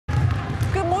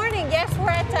we're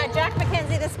at Jack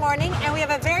McKenzie this morning, and we have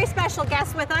a very special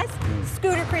guest with us,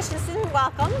 Scooter Christensen.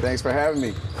 Welcome. Thanks for having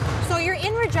me. So you're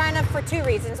in Regina for two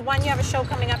reasons. One, you have a show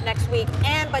coming up next week,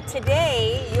 but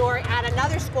today you're at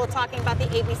another school talking about the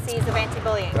ABCs of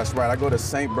anti-bullying. That's right. I go to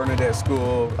St. Bernadette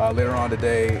School later on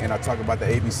today, and I talk about the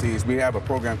ABCs. We have a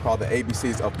program called the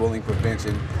ABCs of Bullying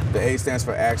Prevention. The A stands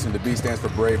for action, the B stands for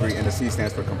bravery, and the C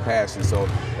stands for compassion. So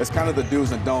it's kind of the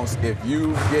do's and don'ts. If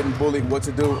you getting bullied, what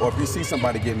to do, or if you see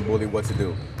somebody getting bullied, what to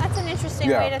do. That's an interesting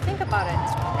way to think about it.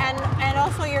 And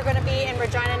also you're going to be in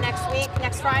Regina next week,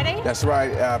 next Friday? That's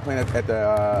right. Playing at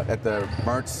the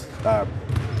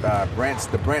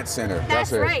Brant Center.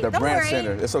 That's right. The Brant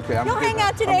Center. It's okay. You'll hang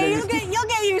out today. You'll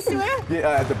get used to it.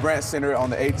 Yeah, at the Brant Center on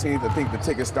the 18th. I think the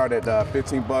tickets start at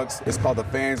 $15. It's called the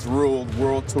Fans Rule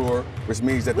World Tour, which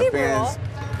means that the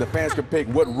fans can pick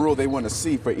what rule they want to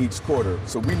see for each quarter.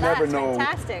 So we never know.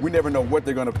 Fantastic. We never know what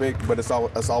they're going to pick, but it's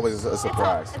always a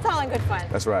surprise. It's all in good fun.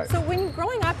 That's right. So when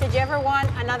growing up, did you ever want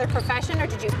another profession, or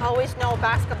did you always know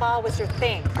basketball was your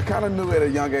thing? I kind of knew at a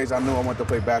young age. I knew I wanted to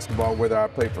play basketball, whether I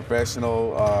played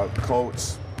professional,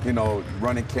 coach, you know,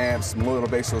 running camps,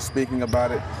 motivational speaking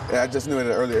about it. I just knew at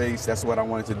an early age that's what I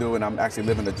wanted to do, and I'm actually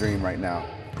living the dream right now.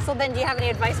 So then, do you have any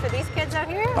advice for these kids out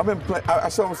here? I've been playing. I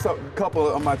show them a couple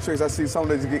of my tricks. I see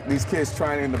some of these kids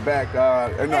trying in the back.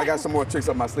 And I got some more tricks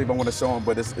up my sleeve I want to show them,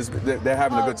 but they're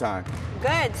having a good time.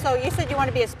 Good. So you said you want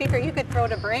to be a speaker. You could throw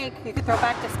to break. You could throw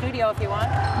back to studio if you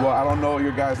want. Well, I don't know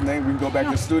your guys' name. We can go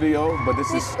back to studio, but this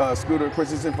is Scooter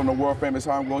Christensen from the world famous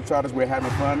Harlem Globetrotters. We're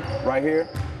having fun right here,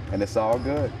 and it's all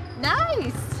good.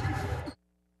 Nice.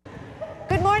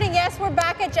 Good morning. Yes, we're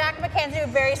back at Jack McKenzie with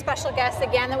a very special guest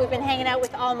again that we've been hanging out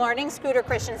with all morning, Scooter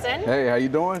Christensen. Hey, how you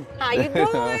doing? How you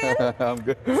doing? I'm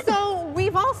good. So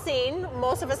we've all seen,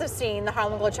 most of us have seen the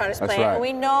Harlem Globetrotters play, right. and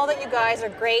we know that you guys are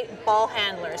great ball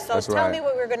handlers. So tell me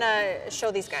what we're going to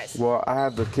show these guys. Well, I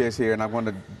have the kids here, and I want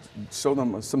to show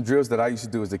them some drills that I used to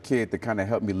do as a kid that kind of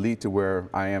helped me lead to where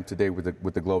I am today with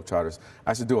the Globetrotters.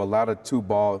 I used to do a lot of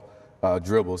two-ball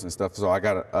dribbles and stuff, so I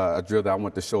got a drill that I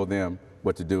want to show them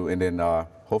what to do, and then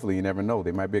hopefully, you never know,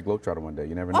 they might be a Globetrotter one day.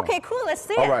 You never know. Okay, cool. Let's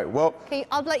see it. All right. Well, okay,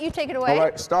 I'll let you take it away. All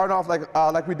right. Starting off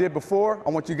like we did before, I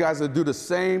want you guys to do the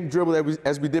same dribble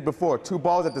as we did before. Two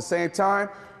balls at the same time,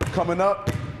 coming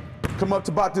up, come up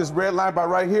to about this red line by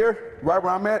right here, right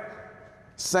where I'm at.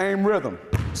 Same rhythm,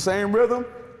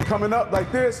 coming up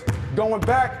like this, going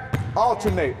back,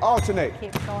 alternate.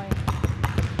 Keep going.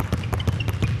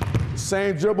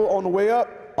 Same dribble on the way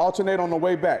up. Alternate on the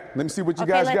way back. Let me see what you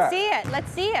guys got. Okay,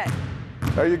 let's see it.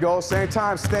 There you go. Same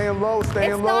time, staying low.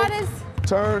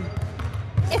 Turn.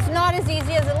 It's not as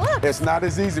easy as it looks. It's not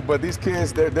as easy, but these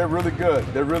kids, they're really good.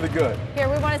 They're really good. Here,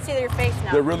 we want to see your face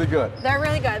now. They're really good. They're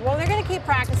really good. Well, they're going to keep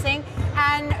practicing.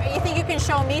 And you think you can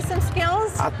show me some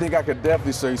skills? I think I could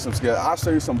definitely show you some skills. I'll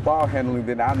show you some ball handling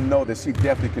that I know that she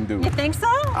definitely can do. You think so?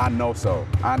 I know so.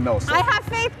 I have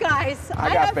faith, guys.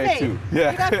 I got faith too.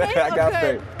 Yeah. You got faith? I got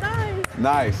faith.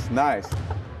 Nice.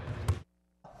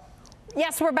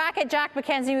 Yes, we're back at Jack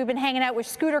McKenzie. We've been hanging out with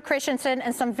Scooter Christensen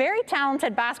and some very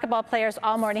talented basketball players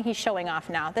all morning. He's showing off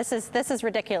now. This is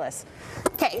ridiculous.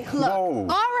 Okay, look. Whoa.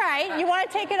 All right, you want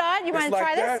to take it on? You want to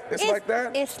try this? It's like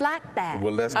that? It's like that.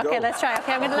 Well, let's go. Okay, let's try.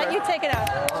 Okay, I'm going to let you take it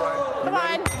out. Come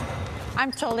on.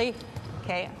 I'm totally,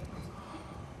 okay.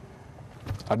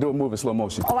 I'll do a move in slow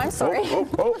motion. Oh, I'm sorry.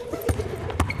 Oh.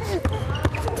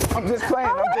 I'm just playing.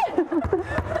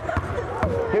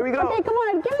 Here we go. Okay, come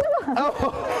on, give it a one. Oh.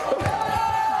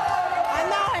 And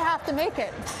now I have to make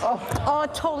it. Oh,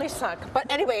 it totally sucked. But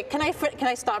anyway, can I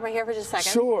stop right here for just a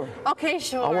second? Sure. Okay,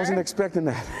 sure. I wasn't expecting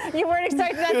that. You weren't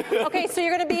expecting that? Okay, so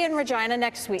you're going to be in Regina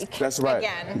next week. That's right.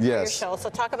 Again, yes. For your show. So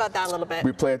talk about that a little bit.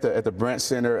 We play at the Brant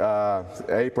Center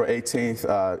April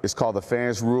 18th. It's called the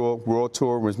Fans Rule World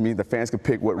Tour, which means the fans can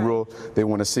pick what rule they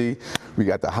want to see. We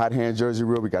got the hot hand jersey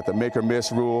rule. We got the make or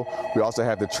miss rule. We also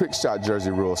have the trick shot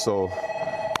jersey rule. So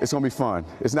it's going to be fun.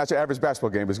 It's not your average basketball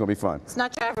game, but it's going to be fun. It's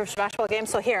not your average basketball game.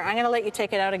 So here, I'm going to let you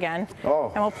take it out again.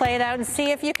 Oh. And we'll play it out and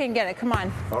see if you can get it. Come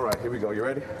on. All right, here we go. You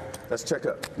ready? Let's check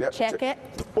up. Yep, check it.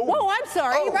 Ooh. Whoa, I'm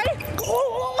sorry. Oh. You ready?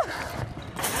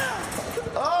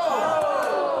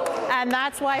 Oh. And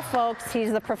that's why, folks,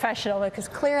 he's the professional, because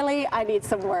clearly I need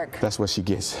some work. That's what she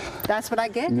gets. That's what I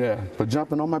get? Yeah, for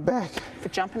jumping on my back. For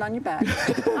jumping on your back.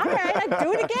 All right, I'd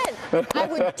do it again. I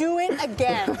would do it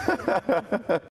again.